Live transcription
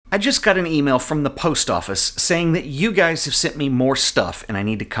I just got an email from the post office saying that you guys have sent me more stuff and I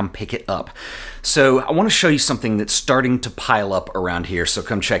need to come pick it up. So I want to show you something that's starting to pile up around here, so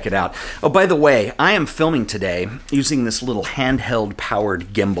come check it out. Oh, by the way, I am filming today using this little handheld powered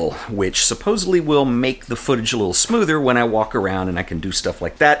gimbal, which supposedly will make the footage a little smoother when I walk around and I can do stuff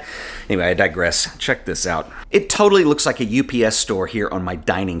like that. Anyway, I digress. Check this out. It totally looks like a UPS store here on my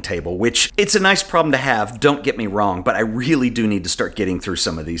dining table, which it's a nice problem to have, don't get me wrong, but I really do need to start getting through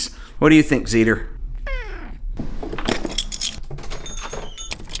some of these. What do you think, Zeter?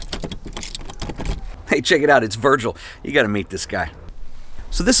 Hey, check it out, it's Virgil. You gotta meet this guy.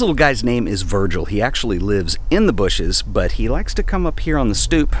 So this little guy's name is Virgil. He actually lives in the bushes, but he likes to come up here on the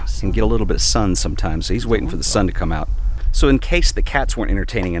stoop and get a little bit of sun sometimes, so he's waiting for the sun to come out. So in case the cats weren't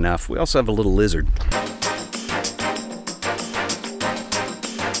entertaining enough, we also have a little lizard.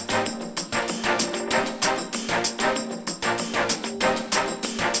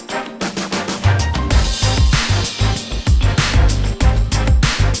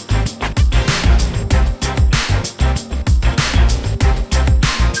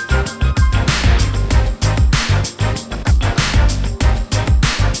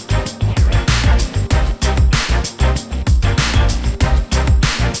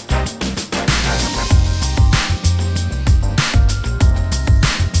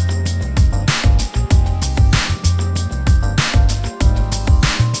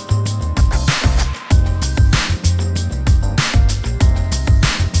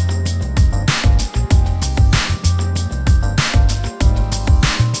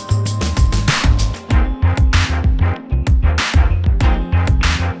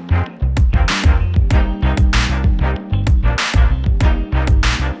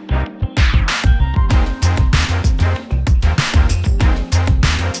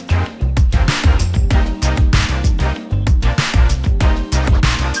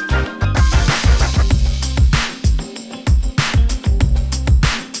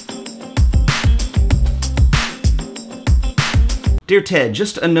 Dear Ted,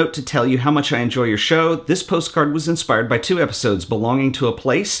 just a note to tell you how much I enjoy your show. This postcard was inspired by 2 episodes belonging to a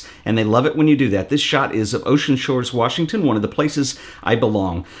place, and they love it when you do that. This shot is of Ocean Shores, Washington, one of the places I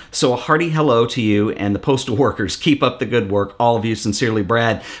belong. So a hearty hello to you and the postal workers. Keep up the good work. All of you, sincerely,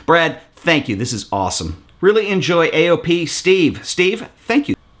 Brad. Brad, thank you. This is awesome. Really enjoy AOP. Steve. Steve, thank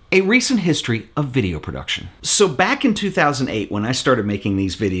you. A recent history of video production. So back in 2008, when I started making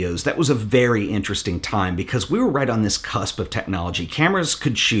these videos, that was a very interesting time because we were right on this cusp of technology. Cameras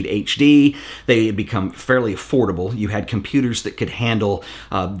could shoot HD, they had become fairly affordable. You had computers that could handle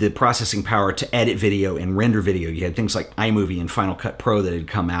the processing power to edit video and render video. You had things like iMovie and Final Cut Pro that had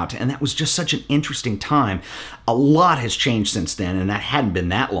come out, and that was just such an interesting time. A lot has changed since then, and that hadn't been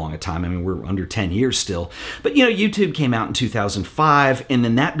that long a time. I mean, we're under 10 years still. But you know, YouTube came out in 2005, and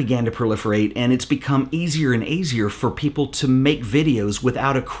then that began to proliferate, and it's become easier and easier for people to make videos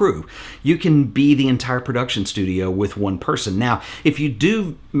without a crew. You can be the entire production studio with one person. Now, if you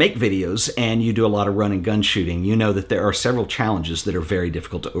do make videos and you do a lot of run and gun shooting, you know that there are several challenges that are very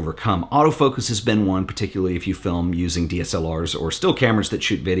difficult to overcome. Autofocus has been one, particularly if you film using DSLRs or still cameras that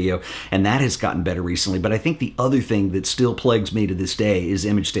shoot video, and that has gotten better recently. But I think the other thing that still plagues me to this day is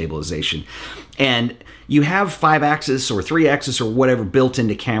image stabilization. And you have 5-axis or 3-axis or whatever built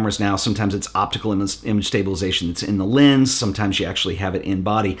into cameras now. Sometimes it's optical image stabilization that's in the lens. Sometimes you actually have it in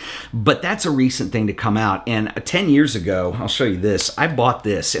body. But that's a recent thing to come out. And 10 years ago, I'll show you this. I bought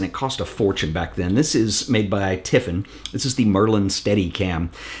this and it cost a fortune back then. This is made by Tiffin. This is the Merlin Steadicam.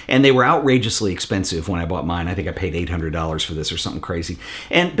 And they were outrageously expensive when I bought mine. I think I paid $800 for this or something crazy.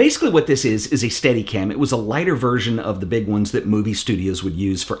 And basically what this is a Steadicam. It was a lighter version of the big ones that movie studios would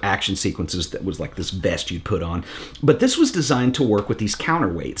use for action sequences that was like this vest you'd put on. But this was designed to work with these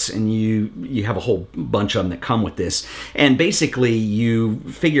counterweights, and you have a whole bunch of them that come with this. And basically you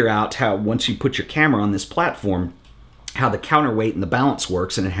figure out how, once you put your camera on this platform, how the counterweight and the balance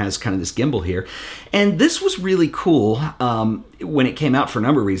works, and it has kind of this gimbal here. And this was really cool when it came out for a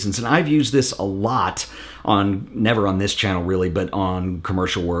number of reasons, and I've used this a lot never on this channel really, but on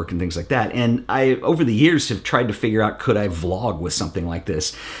commercial work and things like that. And I, over the years, have tried to figure out, could I vlog with something like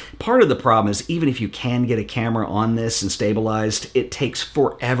this? Part of the problem is, even if you can get a camera on this and stabilized, it takes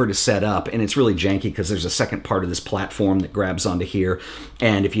forever to set up, and it's really janky because there's a second part of this platform that grabs onto here,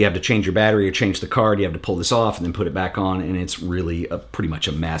 and if you have to change your battery or change the card, you have to pull this off and then put it back on, and it's really pretty much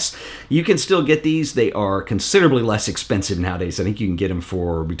a mess. You can still get these. They are considerably less expensive nowadays place. I think you can get them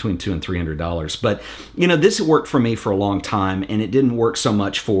for between $200 and $300. But, you know, this worked for me for a long time, and it didn't work so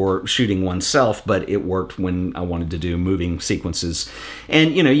much for shooting oneself, but it worked when I wanted to do moving sequences.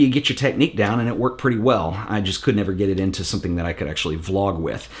 And, you know, you get your technique down, and it worked pretty well. I just could never get it into something that I could actually vlog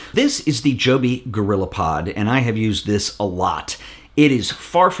with. This is the Joby GorillaPod, and I have used this a lot. It is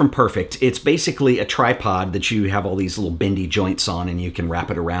far from perfect. It's basically a tripod that you have all these little bendy joints on, and you can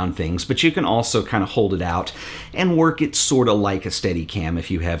wrap it around things, but you can also kind of hold it out and work it sort of like a Steadicam. If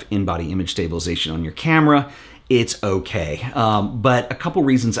you have in-body image stabilization on your camera, it's okay. But a couple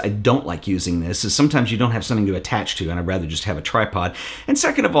reasons I don't like using this is sometimes you don't have something to attach to, and I'd rather just have a tripod. And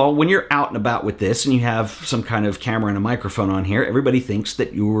second of all, when you're out and about with this and you have some kind of camera and a microphone on here, everybody thinks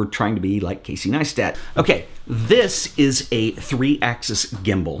that you're trying to be like Casey Neistat. Okay, this is a 3-axis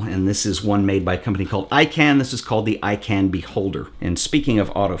gimbal, and this is one made by a company called iCan. This is called the iCan Beholder. And speaking of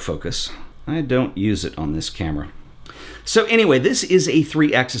autofocus, I don't use it on this camera. So anyway, this is a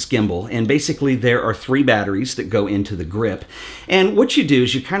 3-axis gimbal, and basically there are 3 batteries that go into the grip. And what you do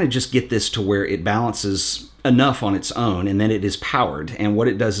is you kind of just get this to where it balances enough on its own, and then it is powered. And what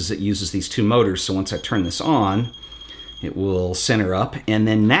it does is it uses these 2 motors, so once I turn this on, it will center up, and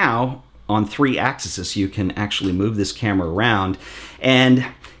then now on 3 axes you can actually move this camera around. And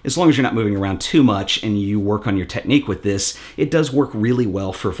as long as you're not moving around too much and you work on your technique with this, it does work really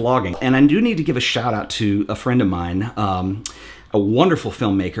well for vlogging. And I do need to give a shout out to a friend of mine, a wonderful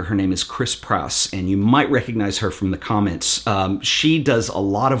filmmaker. Her name is Chris Prowse, and you might recognize her from the comments. She does a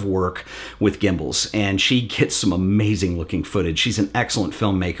lot of work with gimbals, and she gets some amazing looking footage. She's an excellent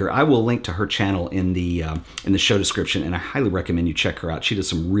filmmaker. I will link to her channel in the show description, and I highly recommend you check her out. She does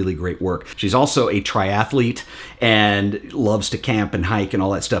some really great work. She's also a triathlete and loves to camp and hike and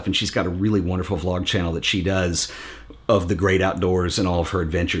all that stuff, and she's got a really wonderful vlog channel that she does of the great outdoors and all of her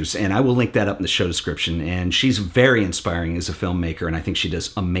adventures, and I will link that up in the show description. And she's very inspiring as a filmmaker, and I think she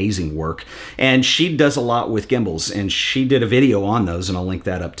does amazing work. And she does a lot with gimbals, and she did a video on those, and I'll link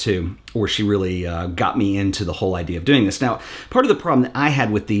that up too, where she really got me into the whole idea of doing this. Now, part of the problem that I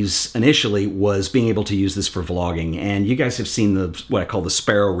had with these initially was being able to use this for vlogging, and you guys have seen what I call the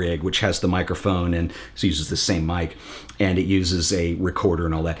Sparrow rig, which has the microphone and so uses the same mic, and it uses a recorder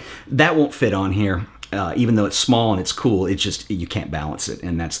and all that. That won't fit on here. Even though it's small and it's cool, it's just, you can't balance it,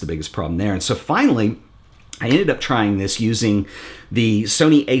 and that's the biggest problem there. And so finally, I ended up trying this using the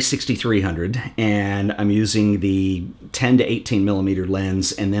Sony a6300, and I'm using the 10 to 18 millimeter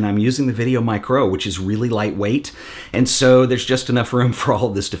lens, and then I'm using the Video Micro, which is really lightweight, and so there's just enough room for all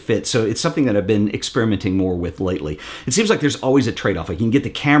of this to fit. So it's something that I've been experimenting more with lately. It seems like there's always a trade-off. Like, you can get the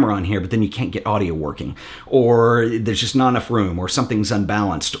camera on here, but then you can't get audio working, or there's just not enough room, or something's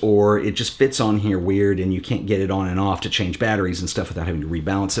unbalanced, or it just fits on here weird and you can't get it on and off to change batteries and stuff without having to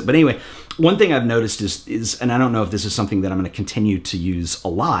rebalance it. But anyway, one thing I've noticed is, and I don't know if this is something that I'm going to continue to use a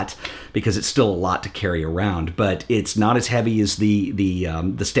lot, because it's still a lot to carry around, but it's not as heavy as the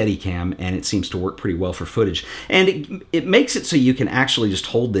Steadicam, and it seems to work pretty well for footage. And it makes it so you can actually just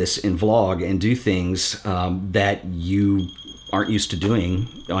hold this and vlog and do things that you aren't used to doing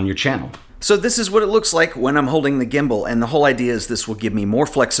on your channel. So this is what it looks like when I'm holding the gimbal, and the whole idea is this will give me more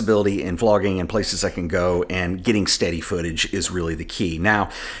flexibility in vlogging and places I can go, and getting steady footage is really the key. Now,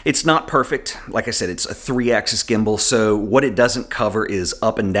 it's not perfect. Like I said, it's a 3-axis gimbal, so what it doesn't cover is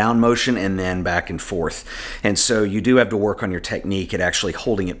up and down motion and then back and forth. And so you do have to work on your technique at actually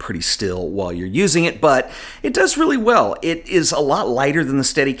holding it pretty still while you're using it, but it does really well. It is a lot lighter than the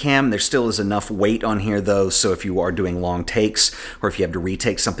Steadicam. There still is enough weight on here though, so if you are doing long takes, or if you have to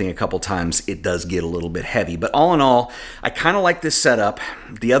retake something a couple times, it does get a little bit heavy. But all in all, I kind of like this setup.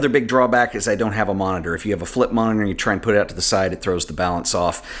 The other big drawback is I don't have a monitor. If you have a flip monitor and you try and put it out to the side, it throws the balance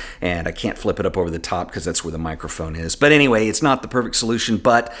off, and I can't flip it up over the top because that's where the microphone is. But anyway, it's not the perfect solution,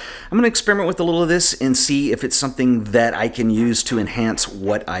 but I'm going to experiment with a little of this and see if it's something that I can use to enhance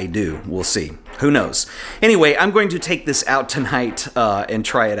what I do. We'll see. Who knows? Anyway, I'm going to take this out tonight and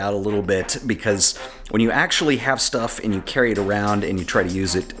try it out a little bit, because when you actually have stuff and you carry it around and you try to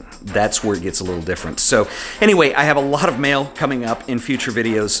use it, that's where it gets a little different. So anyway, I have a lot of mail coming up in future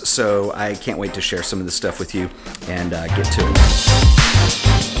videos, so I can't wait to share some of this stuff with you and get to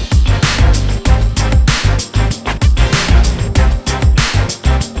it.